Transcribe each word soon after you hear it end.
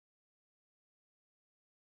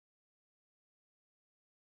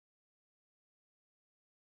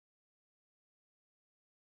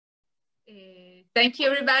Thank you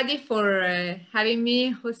everybody for having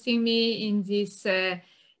me, hosting me in this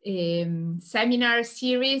seminar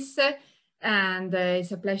series. And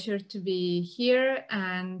it's a pleasure to be here.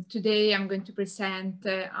 And today I'm going to present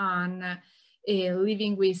on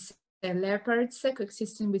living with leopards,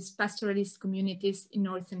 coexisting with pastoralist communities in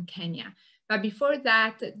northern Kenya. But before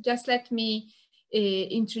that, just let me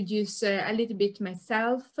introduce a little bit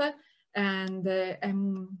myself. And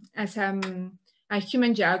as I'm a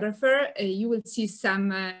human geographer, you will see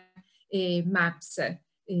some maps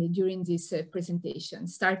during this presentation,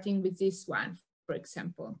 starting with this one, for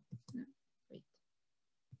example.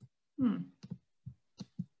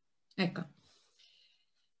 Ecco.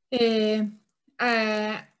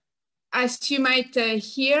 As you might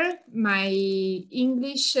hear, my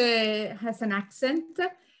English has an accent.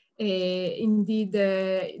 Indeed,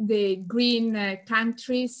 the green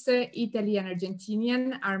countries, Italy and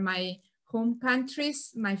Argentinian, are my home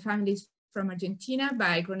countries. My family is from Argentina, but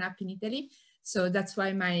I grew up in Italy. So that's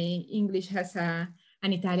why my English has an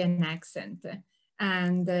Italian accent.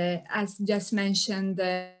 And as just mentioned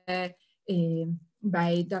by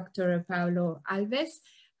Dr. Paolo Alves,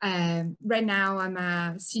 right now I'm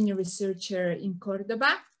a senior researcher in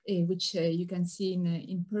Cordoba, which you can see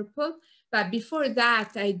in purple. But before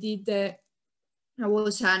that, I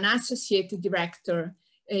was an associate director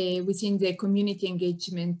within the community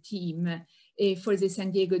engagement team for the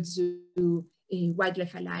San Diego Zoo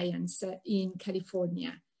Wildlife Alliance in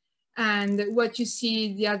California. And what you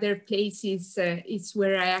see the other places is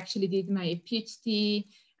where I actually did my PhD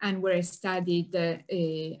and where I studied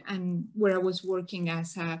and where I was working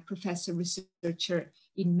as a professor researcher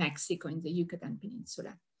in Mexico in the Yucatan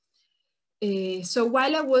Peninsula. So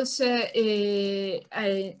while I was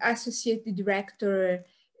an associate director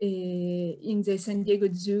in the San Diego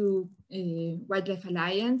Zoo Wildlife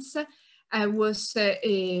Alliance, I was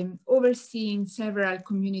overseeing several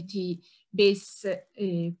community-based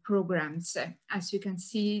programs. As you can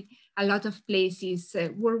see, a lot of places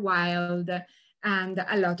were wild and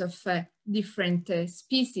a lot of different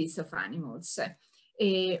species of animals.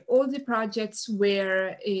 All the projects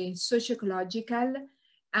were socio-ecological,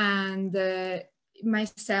 and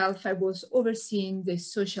myself, I was overseeing the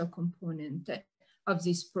social component of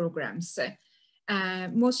these programs.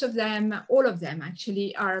 Most of them, all of them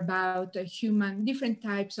actually, are about different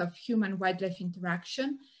types of human-wildlife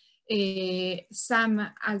interaction. Some,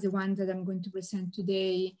 as the one that I'm going to present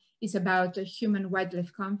today, is about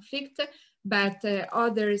human-wildlife conflict, but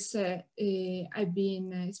others, I've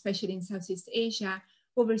been, especially in Southeast Asia,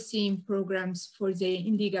 overseeing programs for the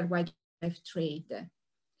illegal wildlife trade.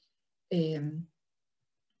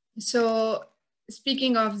 So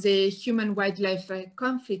speaking of the human-wildlife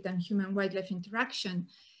conflict and human-wildlife interaction,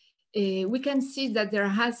 we can see that there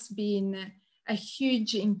has been a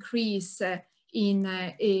huge increase in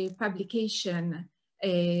publication,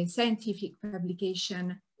 scientific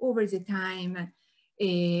publication over the time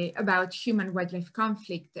about human-wildlife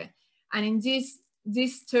conflict. And in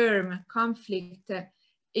this term, conflict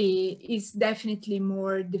is definitely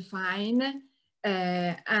more defined.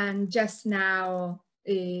 And just now,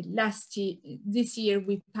 this year,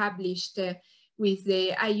 we published with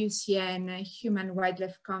the IUCN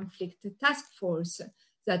Human-Wildlife Conflict Task Force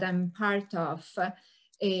that I'm part of,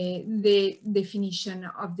 the definition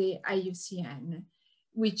of the IUCN,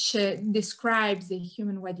 which describes the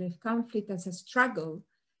human-wildlife conflict as a struggle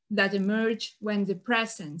that emerges when the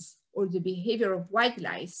presence or the behavior of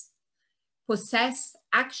wildlife possess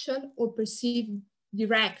actual or perceived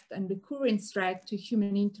direct and recurrent threat to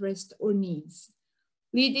human interest or needs,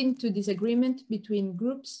 leading to disagreement between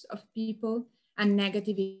groups of people and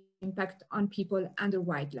negative impact on people and their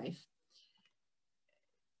wildlife.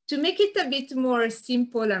 To make it a bit more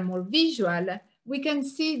simple and more visual, we can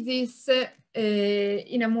see this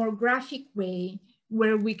in a more graphic way,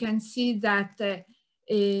 where we can see that the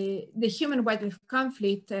human-wildlife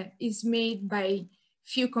conflict is made by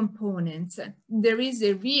few components. There is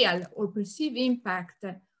a real or perceived impact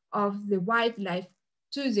of the wildlife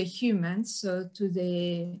to the humans, so to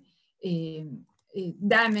the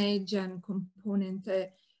damage and component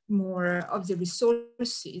more of the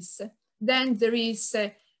resources. Then there is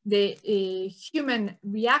the human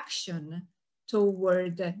reaction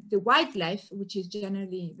toward the wildlife, which is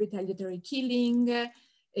generally retaliatory killing,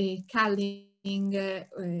 culling,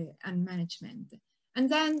 and management. And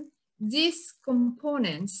then these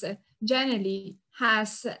components generally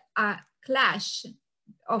has a clash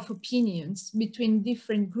of opinions between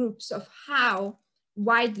different groups of how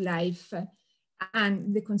wildlife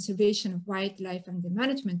and the conservation of wildlife and the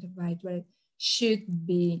management of wildlife should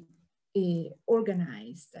be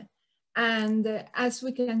organized. And as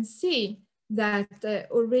we can see that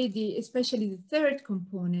already, especially the third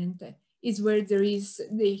component is where there is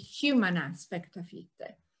the human aspect of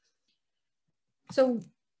it. So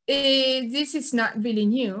this is not really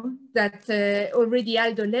new, that already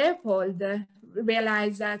Aldo Leopold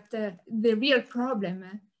realized that the real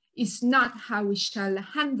problem is not how we shall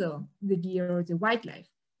handle the deer or the wildlife.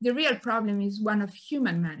 The real problem is one of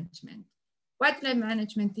human management. Wildlife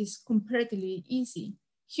management is comparatively easy.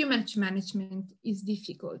 Human management is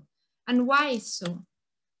difficult. And why so?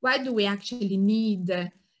 Why do we actually need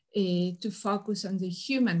to focus on the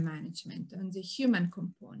human management, on the human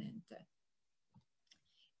component?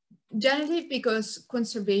 Generally, because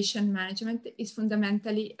conservation management is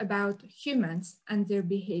fundamentally about humans and their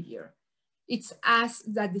behavior. It's us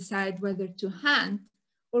that decide whether to hunt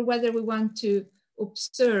or whether we want to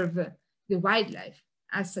observe the wildlife,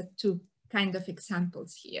 as two kind of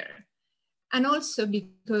examples here. And also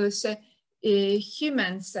because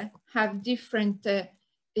humans have different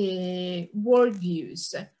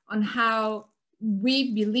worldviews on how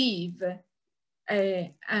we believe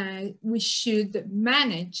we should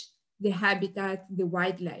manage the habitat, the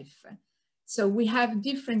wildlife. So we have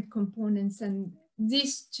different components, and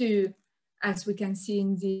these two, as we can see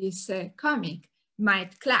in this comic,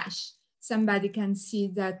 might clash. Somebody can see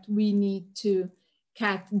that we need to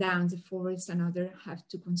cut down the forest, and others have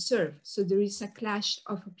to conserve. So there is a clash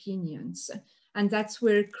of opinions, and that's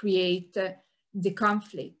where create the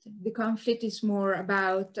conflict. The conflict is more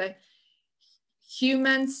about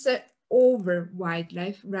humans over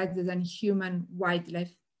wildlife rather than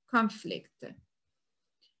human-wildlife conflict.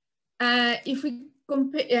 If we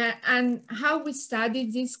compare, and how we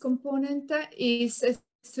study this component is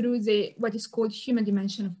through what is called human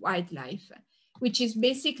dimension of wildlife, which is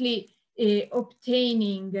basically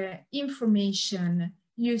obtaining information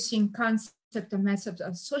using concept and methods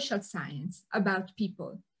of social science about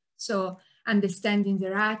people. So understanding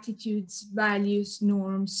their attitudes, values,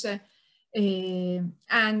 norms, and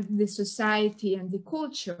the society and the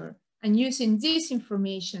culture, and using this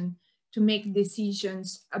information to make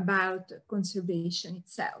decisions about conservation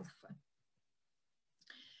itself.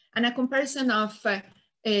 And a comparison of,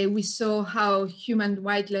 we saw how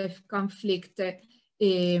human-wildlife conflict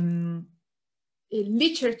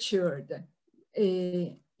literature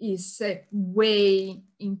is way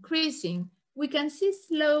increasing. We can see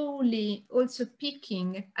slowly also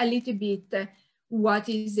picking a little bit what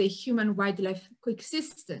is a human-wildlife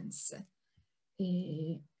coexistence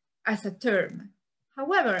as a term.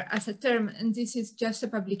 However, as a term, and this is just a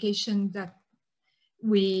publication that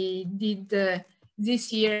we did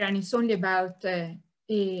this year, and it's only about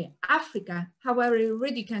Africa. However, you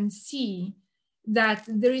already can see that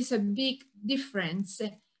there is a big difference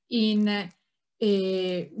in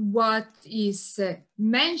what is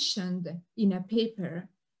mentioned in a paper,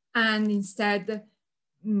 and instead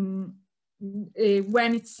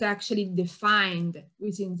when it's actually defined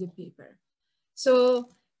within the paper. So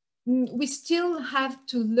we still have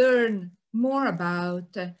to learn more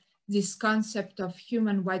about this concept of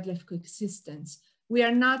human-wildlife coexistence. We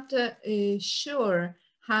are not sure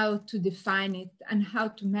how to define it and how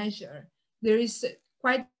to measure. There is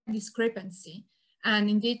quite a discrepancy. And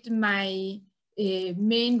indeed, my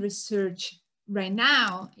main research right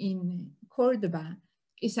now in Cordoba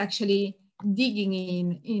is actually digging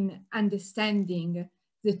in understanding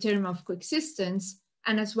the term of coexistence,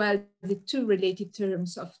 and as well the two related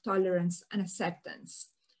terms of tolerance and acceptance.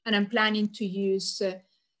 And I'm planning to use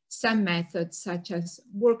some methods such as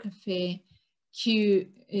work cafe, Q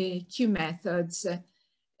methods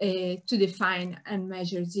to define and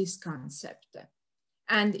measure this concept.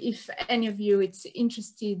 And if any of you is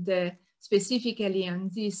interested specifically on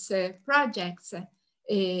these projects,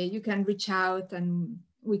 you can reach out and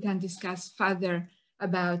we can discuss further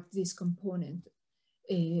about this component.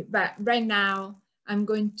 But right now, I'm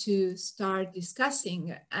going to start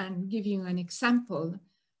discussing and give you an example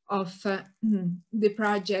of the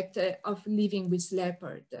project of living with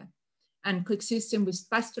leopard and coexisting with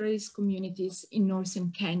pastoralist communities in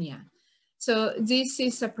northern Kenya. So this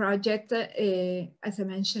is a project, as I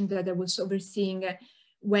mentioned, that I was overseeing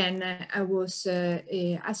when I was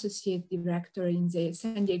associate director in the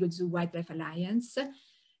San Diego Zoo Wildlife Alliance,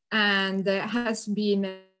 and has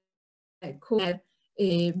been called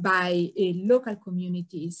by local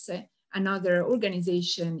communities, another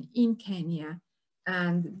organization in Kenya,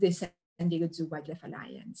 and the San Diego Zoo Wildlife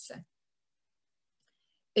Alliance.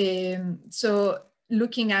 So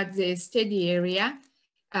looking at the study area,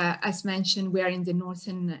 as mentioned, we are in the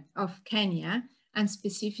northern of Kenya, and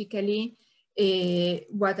specifically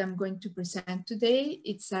what I'm going to present today,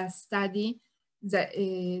 it's a study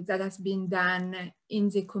that has been done in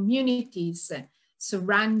the communities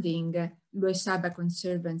surrounding Loisaba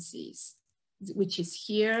conservancies, which is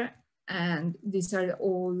here, and these are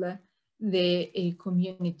all the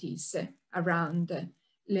communities around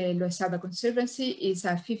the Loisaba Conservancy. Is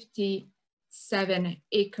a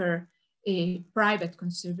 57-acre private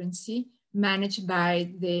conservancy managed by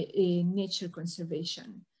the Nature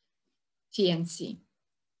Conservation, TNC.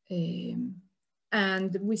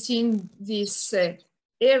 And within this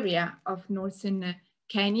area of northern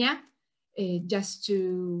Kenya, just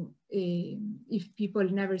to, if people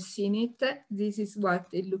never seen it, this is what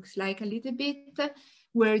it looks like a little bit,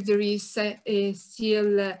 where there is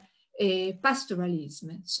still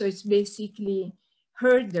pastoralism. So it's basically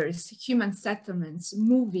herders, human settlements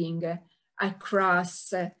moving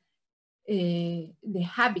across the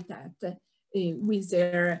habitat with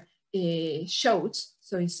their shoats.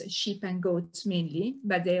 So it's sheep and goats mainly,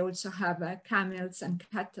 but they also have camels and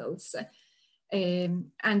cattle.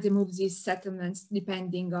 And they move these settlements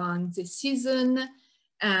depending on the season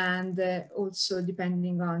and also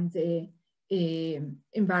depending on the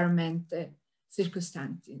environment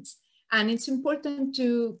circumstances. And it's important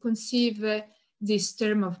to conceive this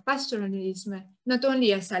term of pastoralism not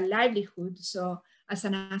only as a livelihood, so as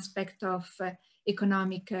an aspect of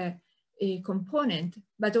economic component,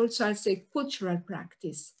 but also as a cultural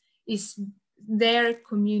practice. Is their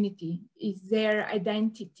community, is their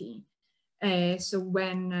identity. So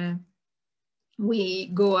when we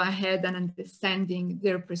go ahead and understanding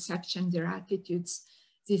their perception, their attitudes,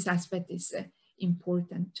 this aspect is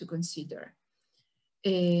important to consider.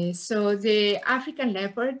 So the African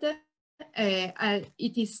leopard,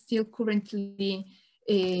 it is still currently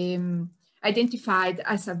identified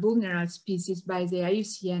as a vulnerable species by the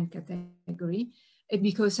IUCN category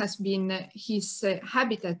because his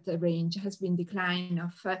habitat range has been decline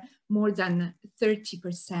of more than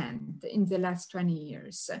 30% in the last 20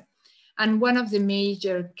 years. And one of the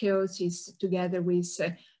major causes, together with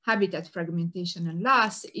habitat fragmentation and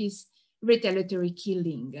loss, is retaliatory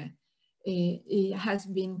killing. It has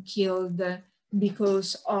been killed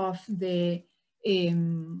because of the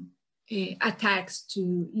attacks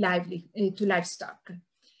to livestock.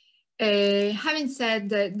 Having said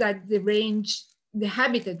that the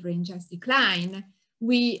habitat range has declined,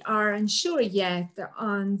 we are unsure yet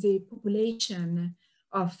on the population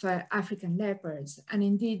of African leopards. And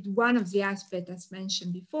indeed, one of the aspects, as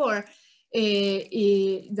mentioned before,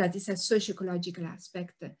 that is a socio-ecological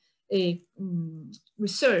aspect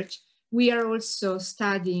research. We are also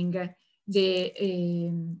studying the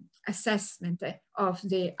assessment of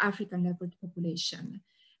the African leopard population.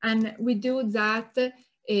 And we do that,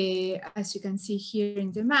 as you can see here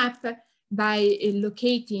in the map, by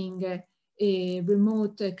locating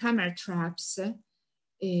remote camera traps.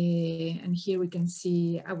 And here we can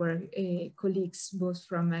see our colleagues both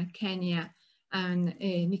from Kenya and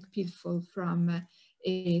Nick Pilful from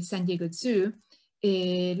San Diego Zoo,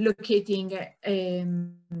 locating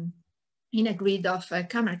in a grid of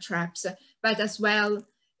camera traps, but as well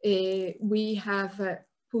we have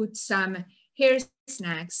put some hair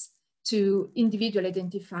snags to individually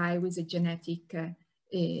identify with the genetic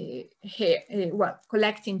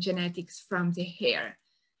collecting genetics from the hair.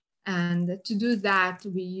 And to do that,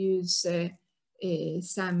 we use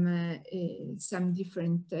some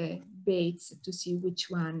different baits to see which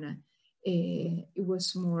one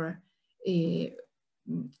was more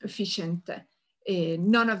efficient.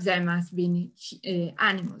 None of them has been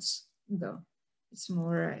animals, though. It's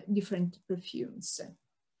more different perfumes.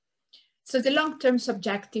 So the long-term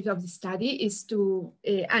objective of the study is to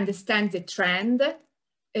understand the trend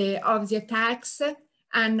of the attacks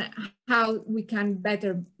and how we can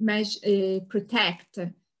better protect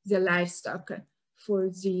the livestock for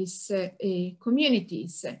these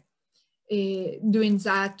communities. Doing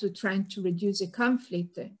that to trying to reduce the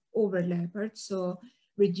conflict over leopards, so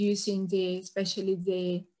reducing especially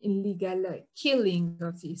the illegal killing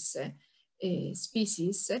of these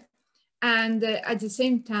species. And at the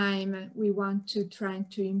same time, we want to try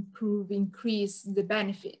to increase the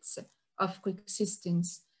benefits of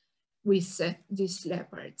coexistence with these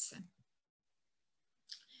leopards.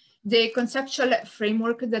 The conceptual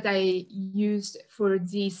framework that I used for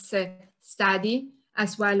this study,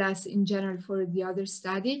 as well as in general for the other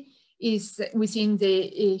study, is within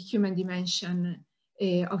the human dimension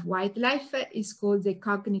of wildlife. Is called the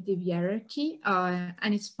cognitive hierarchy,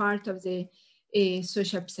 and it's part of the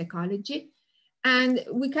social psychology. And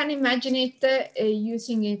we can imagine it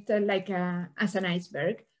using it like as an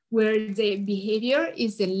iceberg, where the behavior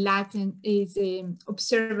is the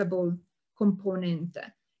observable component,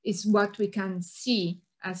 is what we can see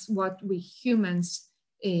as what we humans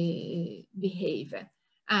behave.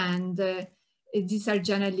 And these are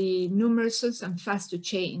generally numerous and fast to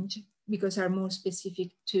change because are more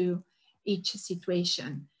specific to each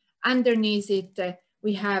situation. Underneath it,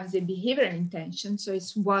 we have the behavioral intention. So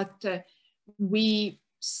it's what we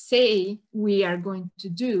say we are going to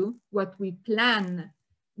do, what we plan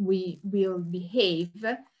we will behave.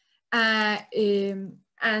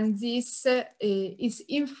 And this is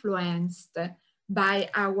influenced by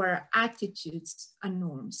our attitudes and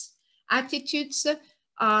norms. Attitudes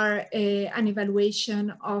are an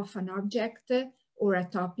evaluation of an object or a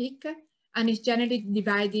topic, and it's generally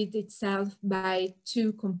divided itself by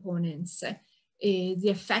two components. The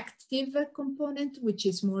affective component, which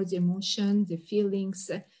is more the emotion, the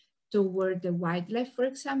feelings toward the wildlife, for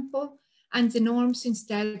example, and the norms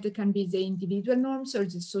instead can be the individual norms or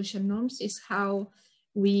the social norms, is how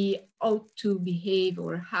we ought to behave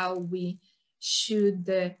or how we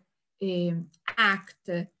should act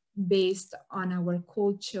based on our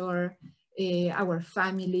culture, our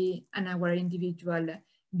family, and our individual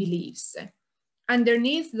beliefs.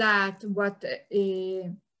 Underneath that, what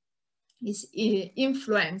is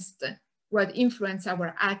influenced, what influence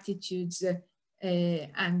our attitudes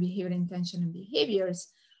and behavior intention and behaviors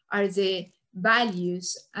are the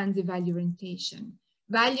values and the value orientation.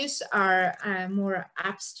 Values are a more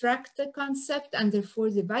abstract concept, and therefore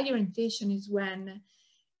the value orientation is when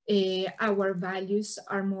our values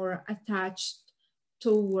are more attached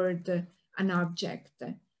toward an object.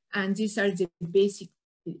 And these are the basic,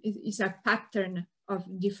 it's a pattern of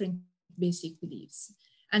different basic beliefs.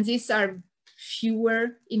 And these are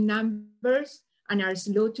fewer in numbers and are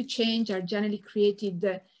slow to change, are generally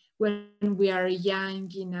created when we are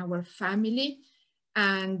young in our family,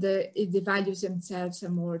 and the values themselves are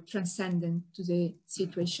more transcendent to the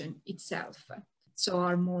situation itself, so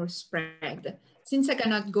are more spread. Since I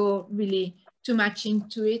cannot go really too much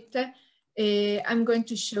into it, I'm going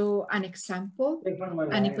to show an example.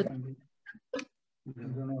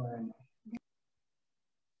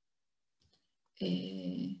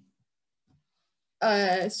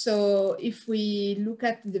 So if we look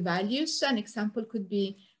at the values, an example could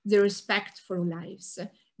be the respect for lives.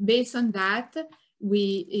 Based on that,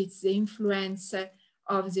 it's the influence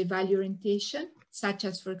of the value orientation, such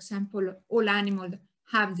as, for example, all animals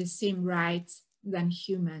have the same rights than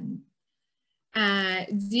human.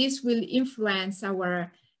 This will influence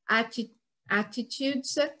our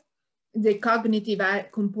attitudes, the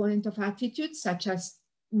cognitive component of attitudes, such as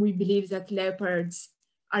we believe that leopards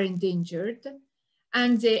are endangered,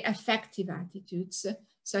 and the affective attitudes,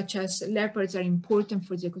 such as leopards are important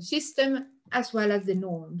for the ecosystem, as well as the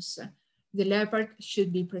norms. The leopard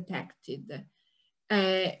should be protected.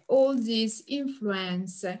 All these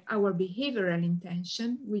influence our behavioral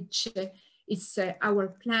intention, which is our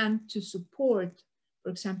plan to support,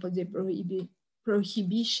 for example, the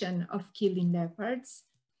prohibition of killing leopards,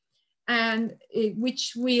 and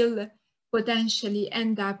which will potentially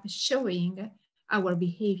end up showing our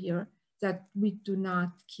behavior that we do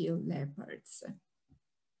not kill leopards.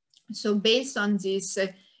 So based on this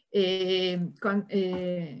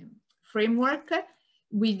framework,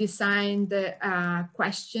 we designed a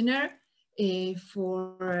questionnaire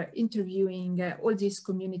for interviewing all these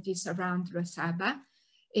communities around Rosaba.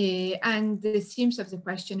 And the themes of the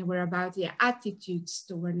questionnaire were about the attitudes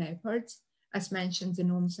toward leopards, as mentioned, the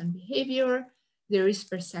norms and behavior, the risk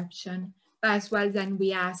perception, but as well then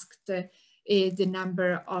we asked the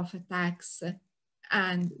number of attacks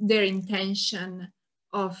and their intention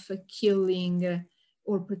of killing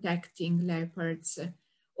or protecting leopards.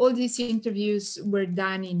 All these interviews were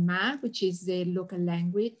done in Ma, which is the local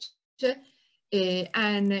language,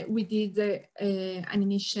 and we did an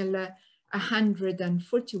initial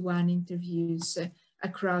 141 interviews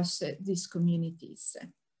across these communities.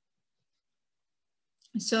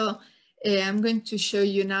 So I'm going to show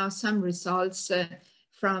you now some results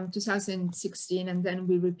from 2016, and then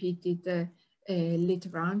we repeated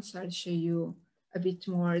later on. So I'll show you a bit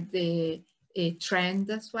more the trend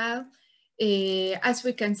as well. As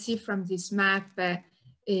we can see from this map,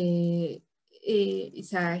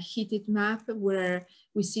 it's a heated map where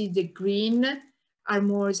we see the green are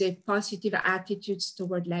more the positive attitudes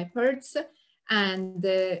toward leopards, and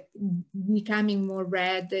becoming more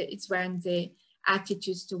red, it's when the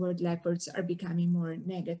attitudes toward leopards are becoming more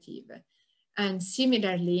negative. And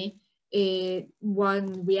similarly,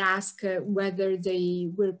 when we ask whether they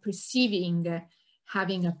were perceiving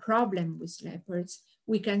having a problem with leopards,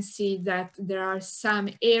 we can see that there are some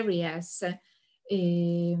areas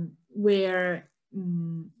where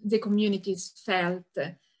the communities felt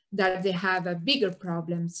that they have bigger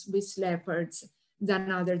problems with leopards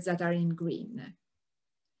than others that are in green.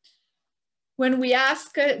 When we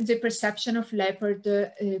ask the perception of leopard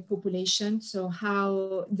population, so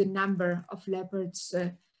how the number of leopards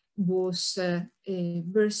was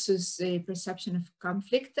versus the perception of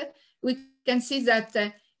conflict, we can see that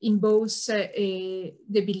in both they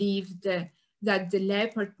believed that the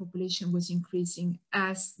leopard population was increasing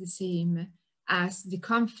as the same as the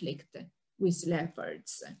conflict with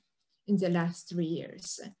leopards in the last 3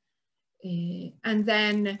 years. And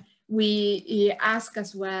then we ask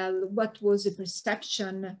as well, what was the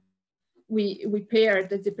perception? We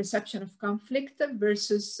paired the perception of conflict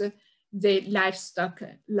versus the livestock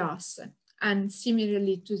loss. And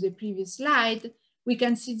similarly to the previous slide, we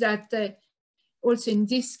can see that also in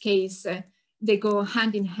this case, they go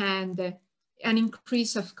hand in hand, an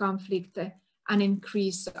increase of conflict, an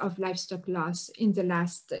increase of livestock loss in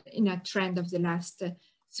a trend of the last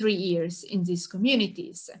 3 years in these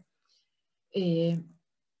communities.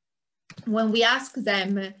 When we ask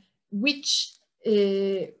them which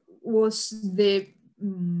was the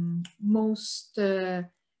most, the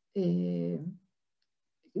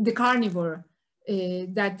carnivore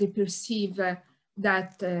that they perceive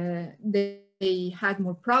that they had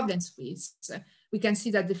more problems with, we can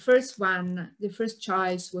see that the first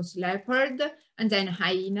choice was leopard, and then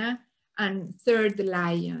hyena, and third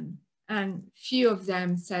lion, and few of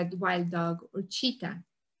them said wild dog or cheetah.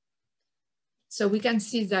 So we can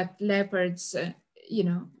see that leopards, you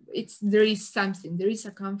know, there is something, there is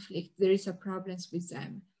a conflict, there is a problems with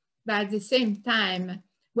them. But at the same time,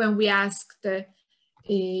 when we asked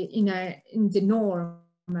in the norm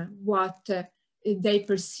what they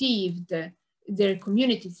perceived, their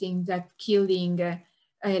community think that killing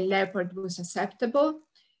a leopard was acceptable,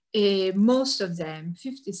 most of them,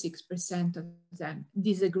 56% of them,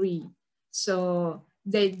 disagree. So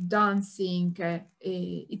they don't think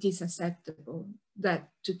it is acceptable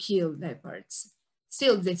to kill leopards.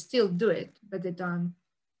 They still do it, but they don't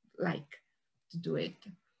like to do it.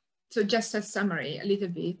 So just a summary, a little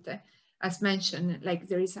bit, as mentioned, like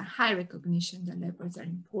there is a high recognition that leopards are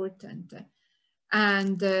important.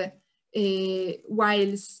 And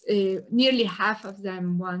whilst nearly half of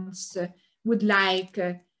them would like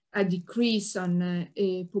a decrease on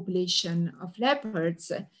population of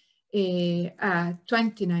leopards,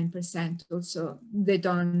 29% also, they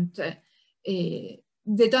don't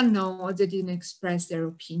know, or they didn't express their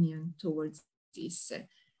opinion towards this.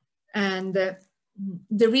 And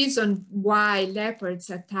the reason why leopards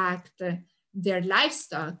attacked their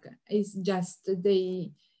livestock is just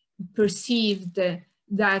they perceived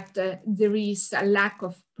that there is a lack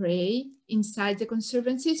of prey inside the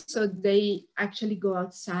conservancy, so they actually go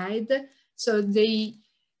outside. So they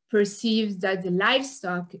perceive that the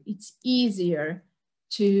livestock, it's easier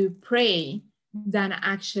to prey than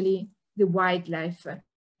actually the wildlife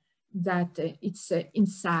that it's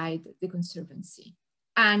inside the conservancy.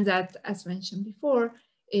 And that, as mentioned before,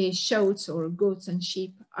 goats or goats and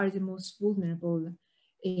sheep are the most vulnerable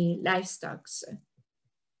livestock.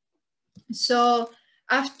 So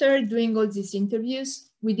after doing all these interviews,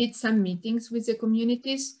 we did some meetings with the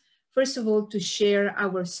communities, first of all, to share our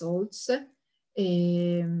results.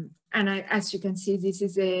 As you can see, this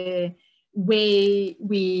is a way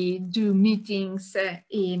we do meetings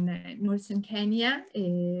in northern Kenya.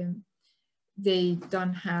 They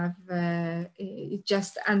don't have,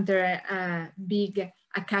 just under a big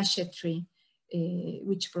acacia tree,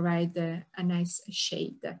 which provide a nice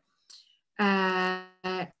shade.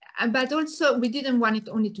 But also we didn't want it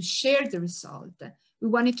only to share the result. We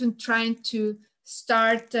wanted to try to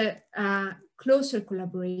start a closer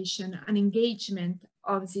collaboration and engagement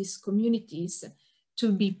of these communities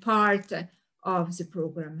to be part of the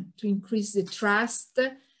program, to increase the trust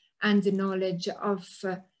and the knowledge of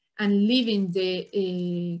and living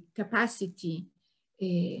the capacity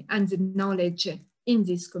and the knowledge in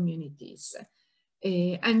these communities.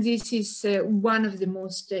 And this is one of the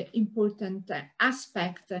most important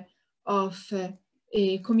aspects of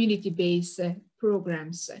community-based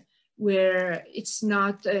programs, where it's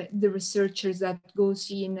not the researchers that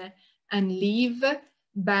goes in and leave,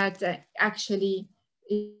 but actually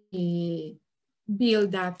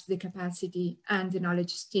build up the capacity and the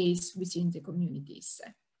knowledge stays within the communities.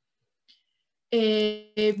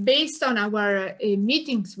 Based on our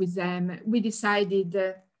meetings with them, we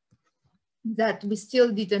decided that we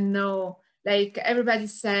still didn't know, like everybody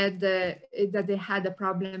said that they had a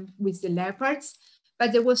problem with the leopards,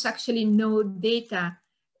 but there was actually no data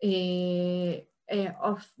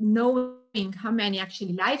of knowing how many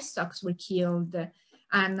actually livestock were killed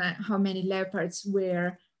and how many leopards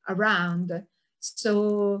were around.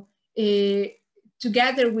 So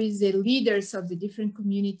together with the leaders of the different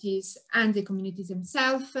communities and the communities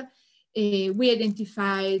themselves, we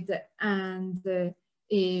identified and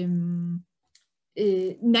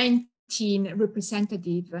 19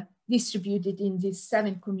 representatives distributed in these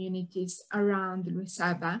 7 communities around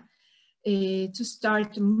Luesaba to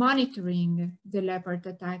start monitoring the leopard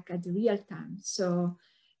attack at real time. So,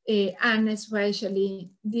 and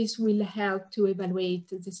especially this will help to evaluate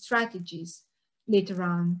the strategies later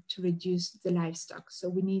on to reduce the livestock. So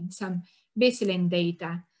we need some baseline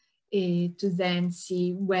data to then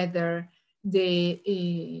see whether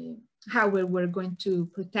the how we were going to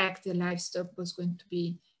protect the livestock was going to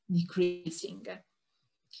be decreasing.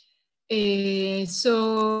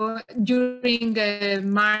 So during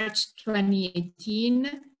March 2018,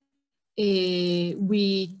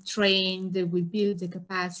 we built the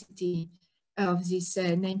capacity of this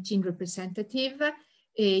 19 representative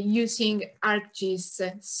using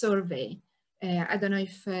ArcGIS survey. I don't know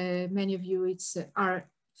if many of you are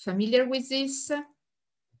familiar with this.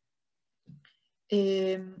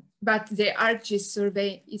 But the ArcGIS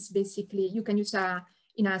survey is basically, you can use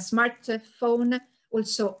in a smartphone,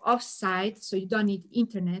 also offsite, so you don't need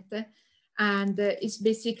internet. And it's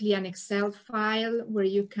basically an Excel file where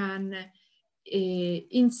you can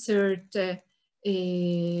insert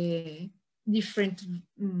different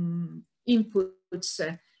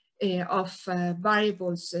inputs of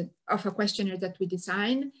variables of a questionnaire that we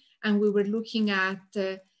designed. And we were looking at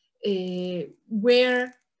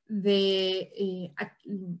where the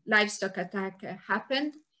livestock attack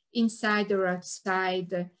happened, inside or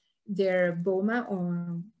outside their boma,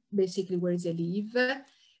 or basically where they live,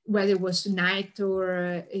 whether it was night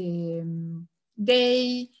or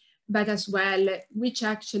day, but as well which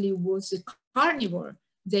actually was the carnivore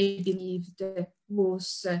they believed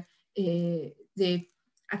was the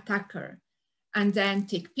attacker, and then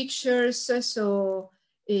take pictures. So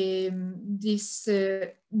this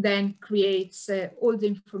then creates all the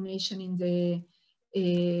information in the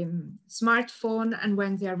smartphone, and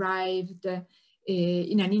when they arrived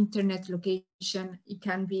in an internet location, it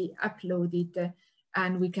can be uploaded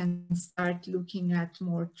and we can start looking at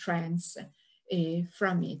more trends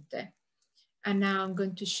from it. And now I'm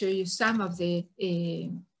going to show you some of the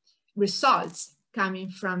results coming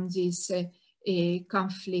from this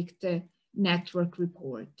conflict network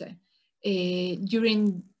report.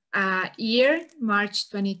 During a year, March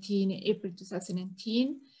 2018, April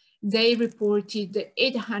 2019, they reported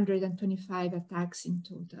 825 attacks in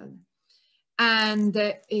total. And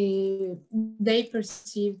they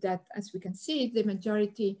perceived that, as we can see, the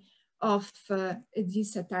majority of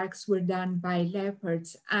these attacks were done by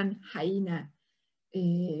leopards and hyena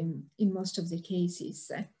in most of the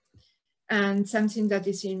cases. And something that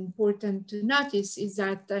is important to notice is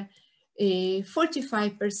that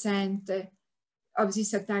 45% of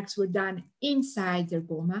these attacks were done inside their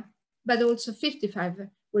boma, but also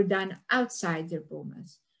 55% were done outside their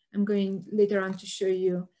bomas. I'm going later on to show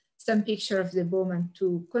you some picture of the boma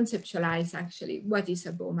to conceptualize actually what is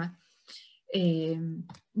a boma.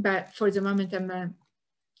 But for the moment, I'm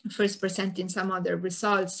first presenting some other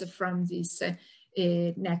results from this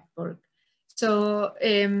network. So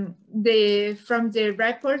from the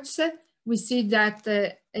reports, we see that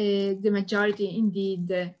the majority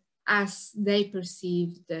indeed, as they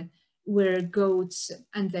perceived, were goats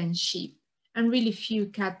and then sheep, and really few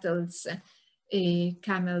cattle,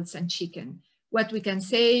 camels and chicken. What we can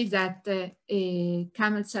say is that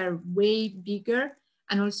camels are way bigger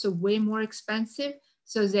and also way more expensive.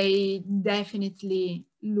 So they definitely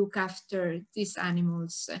look after these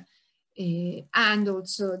animals. And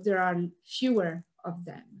also there are fewer of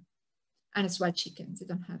them. And as well chickens, they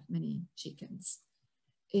don't have many chickens.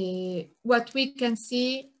 What we can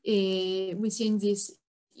see within this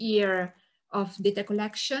year of data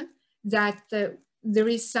collection, that there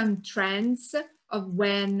is some trends of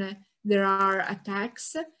when there are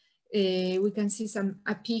attacks. We can see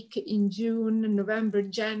a peak in June, November,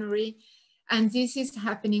 January, and this is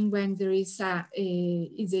happening when there is a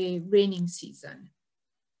raining season.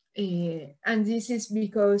 And this is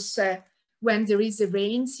because when there is a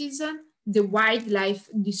rain season, the wildlife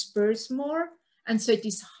disperse more, and so it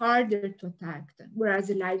is harder to attack them, whereas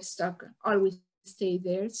the livestock always stay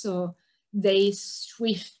there, so they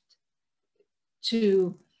swift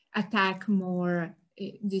to attack more.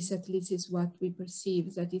 This at least is what we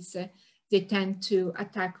perceive, that is they tend to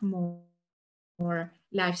attack more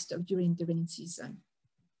livestock during the rainy season.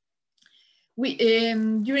 We,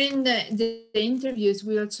 during the interviews,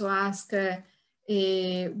 we also asked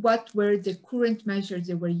what were the current measures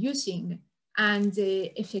they were using and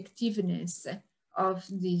the effectiveness of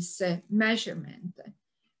this measurement.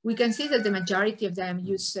 we can see that the majority of them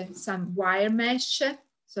use some wire mesh,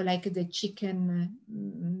 so like the chicken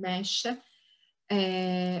mesh,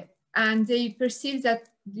 and they perceived that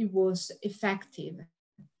it was effective.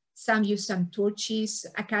 Some use some torches.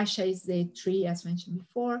 Acacia is the tree, as mentioned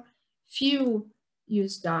before. Few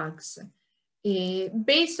use dogs.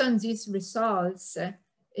 Based on these results,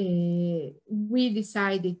 we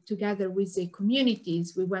decided together with the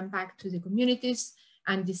communities, we went back to the communities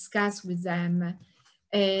and discussed with them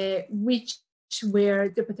which were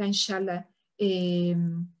the potential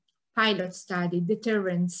pilot study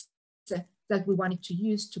deterrents that we wanted to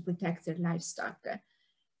use to protect their livestock.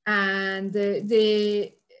 And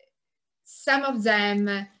some of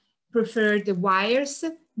them preferred the wires,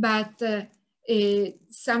 but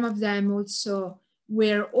some of them also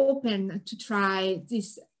were open to try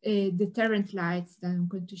these deterrent lights that I'm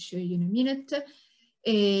going to show you in a minute,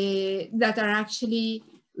 that are actually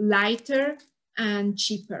lighter and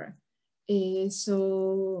cheaper.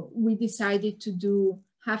 So we decided to do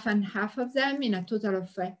half and half of them in a total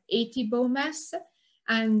of 80 bomas,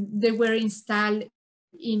 and they were installed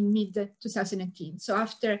in mid-2018. So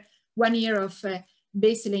after 1 year of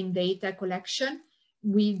baseline data collection,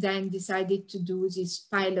 we then decided to do this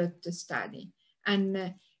pilot study.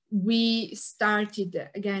 And we started,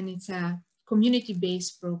 again, it's a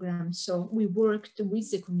community-based program. So we worked with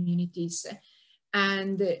the communities,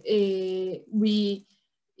 and we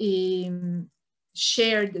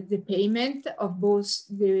shared the payment of both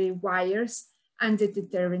the wires and the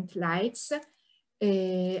deterrent lights.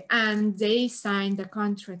 And they signed a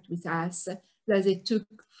contract with us that they took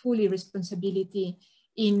fully responsibility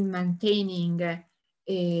in maintaining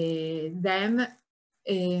them.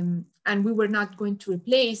 And we were not going to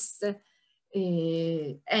replace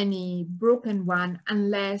any broken one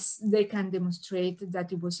unless they can demonstrate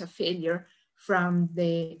that it was a failure from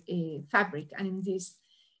the fabric. And this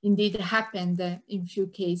indeed happened in few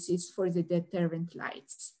cases for the deterrent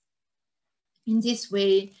lights. In this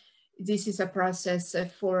way, this is a process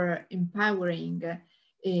for empowering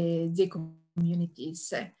the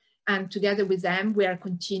communities. And together with them, we are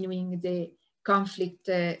continuing the conflict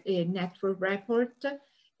network report.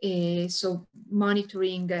 So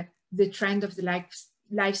monitoring the trend of the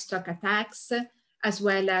livestock attacks, as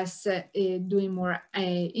well as doing more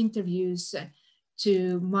interviews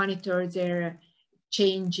to monitor their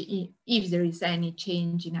change, if there is any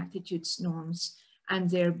change in attitudes, norms, and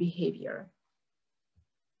their behavior.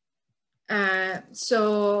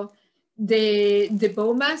 So the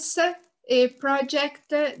BOMAS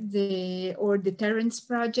project, or deterrence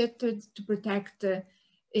project to protect,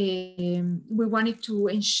 we wanted to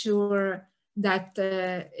ensure that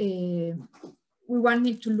we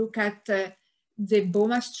wanted to look at the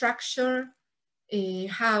BOMA structure,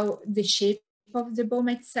 how the shape of the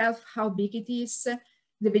BOMA itself, how big it is,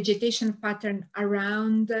 the vegetation pattern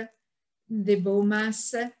around the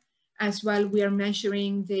BOMAS. As well, we are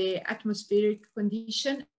measuring the atmospheric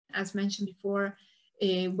condition, as mentioned before,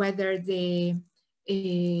 whether the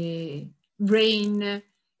rain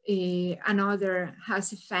and other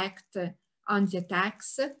has effect on the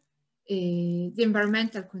attacks, the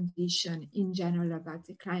environmental condition in general about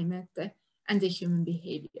the climate and the human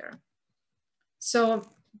behavior. So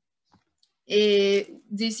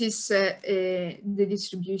this is the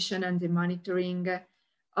distribution and the monitoring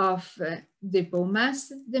of the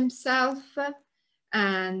BOMAS themselves.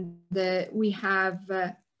 And we have,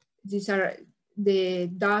 these are, the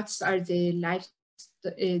dots are the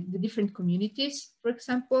the different communities, for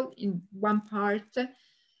example, in one part.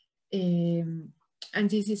 And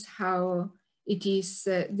this is how it is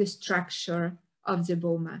the structure of the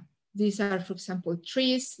BOMA. These are, for example,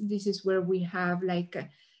 trees. This is where we have like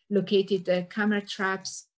located camera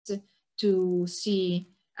traps to see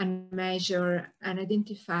and measure and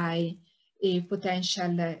identify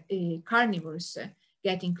potential carnivores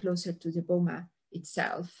getting closer to the BOMA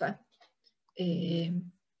itself.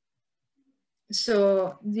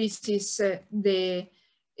 So this is the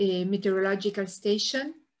meteorological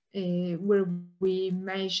station where we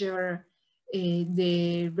measure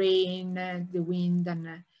the rain, the wind,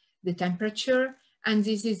 and the temperature. And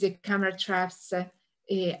this is the camera traps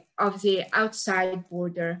of the outside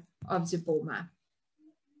border of the BOMA.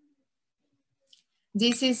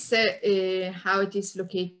 This is how it is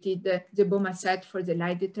located, the BOMA set for the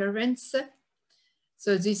light deterrence.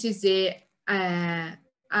 So this is the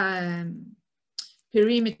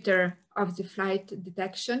perimeter of the flight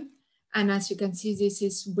detection. And as you can see, this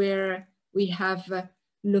is where we have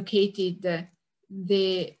located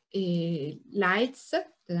the lights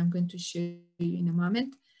that I'm going to show you in a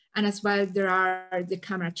moment. And as well, there are the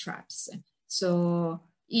camera traps. So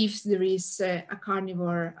if there is a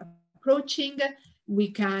carnivore approaching,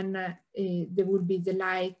 we can, there will be the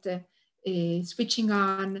light switching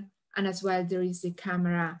on, and as well there is the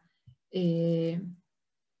camera that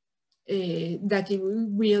it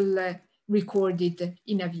will record it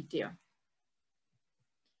in a video.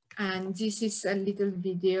 And this is a little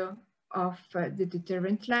video of the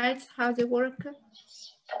deterrent lights, how they work.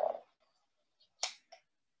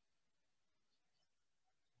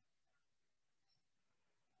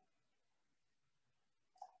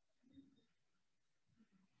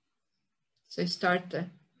 So start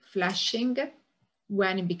flashing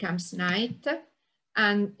when it becomes night,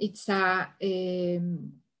 and it's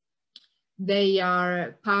they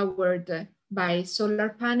are powered by solar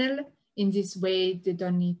panel. In this way, they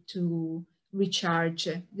don't need to recharge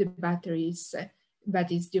the batteries,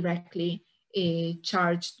 but it's directly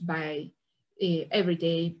charged by every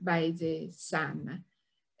day by the sun.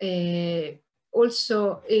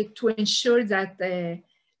 Also, to ensure that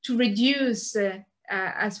to reduce,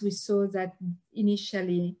 as we saw that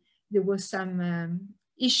initially there was some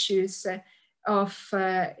issues of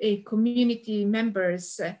community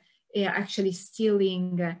members actually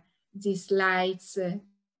stealing these lights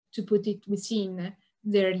to put it within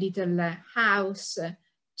their little house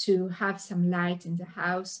to have some light in the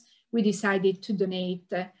house. We decided to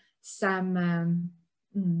donate some,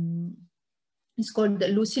 it's called the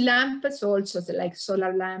Lucy lamp, so also like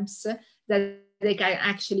solar lamps that they can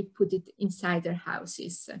actually put it inside their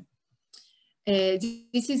houses.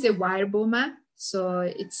 This is a wire boma, so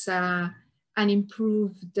it's an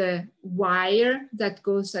improved wire that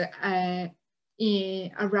goes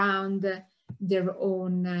around their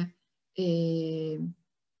own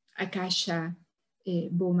acacia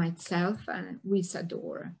boma itself with a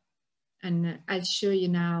door. And I'll show you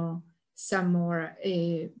now some more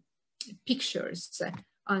pictures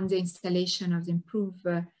on the installation of the improved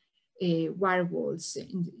wire walls.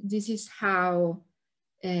 This is how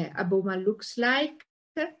a boma looks like.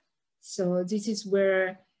 So this is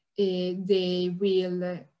where they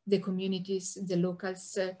will, the communities, the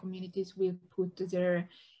locals communities will put their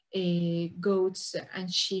goats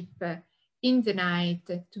and sheep in the night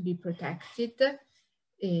to be protected.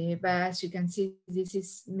 But as you can see, this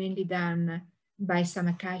is mainly done by some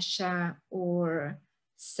acacia or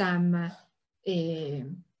some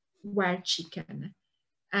wild chicken.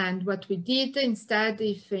 And what we did instead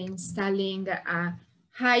of installing a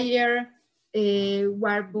higher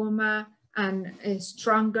wire boma and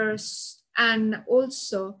stronger, and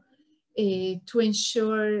also to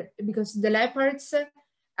ensure, because the leopards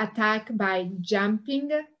attack by jumping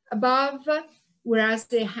above, whereas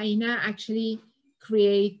the hyena actually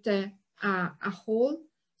create a hole.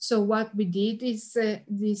 So what we did is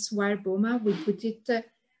this wire boma, we put it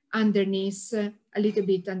underneath, a little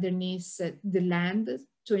bit underneath the land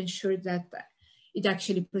to ensure that it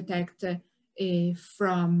actually protects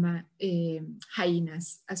from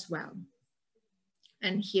hyenas as well.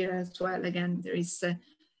 And here as well, again, there is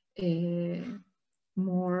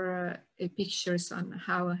more pictures on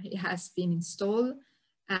how it has been installed.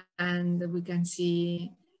 And we can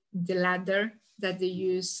see the ladder that they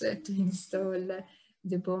use to install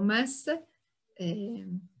the bomas.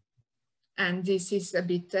 And this is a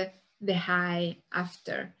bit the high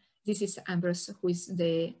after. This is Ambrose, who is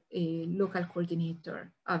the local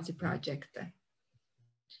coordinator of the project.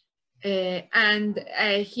 And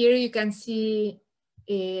here you can see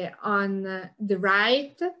on the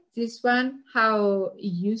right, this one, how it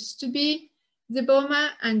used to be the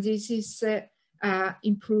boma, and this is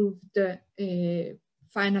improved,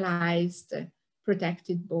 finalized,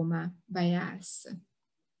 protected boma by us.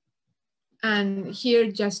 And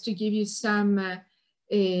here, just to give you some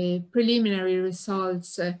preliminary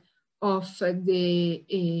results of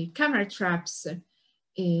the camera traps,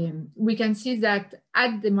 we can see that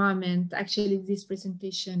at the moment, actually this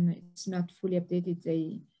presentation is not fully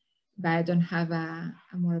updated, but I don't have a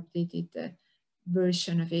more updated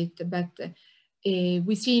version of it, but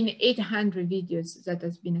we've seen 800 videos that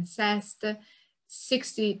has been assessed.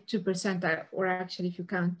 62% are, or actually if you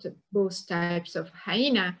count both types of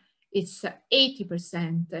hyena, it's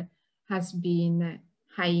 80% has been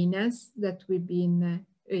hyenas that we've been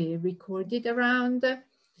recorded around,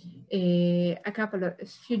 a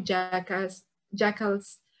few jackals,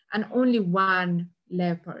 and only one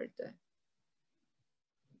leopard.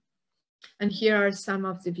 And here are some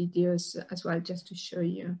of the videos as well, just to show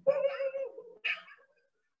you.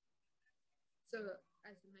 So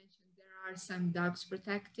as I mentioned, there are some dogs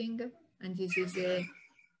protecting, and this is the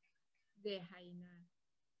hyena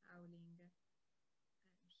howling. And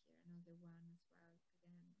here another one as well,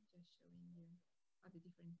 again, just showing you all the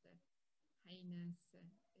different hyenas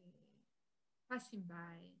passing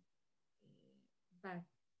by, but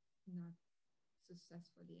not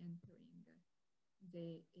successfully entering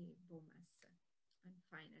the bomas. And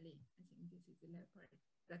finally, I think this is the leopard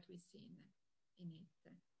that we've seen in it.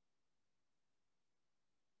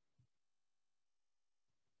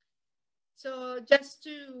 So just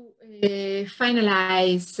to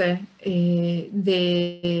finalize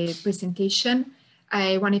the presentation,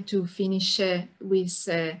 I wanted to finish with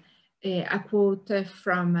a quote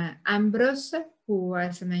from Ambrose, who,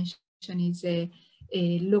 as I mentioned, is a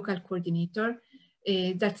local coordinator,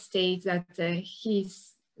 that states that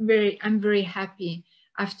I'm very happy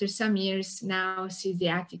after some years now, see the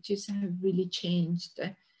attitudes have really changed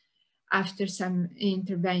after some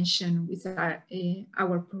intervention with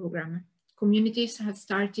our program. Communities have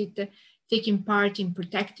started taking part in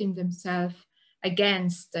protecting themselves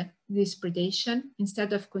against this predation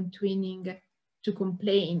instead of continuing to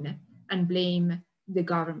complain and blame the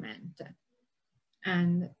government.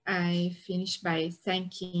 And I finish by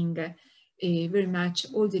thanking very much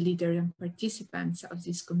all the leaders and participants of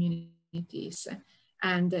these communities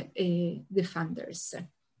and the funders.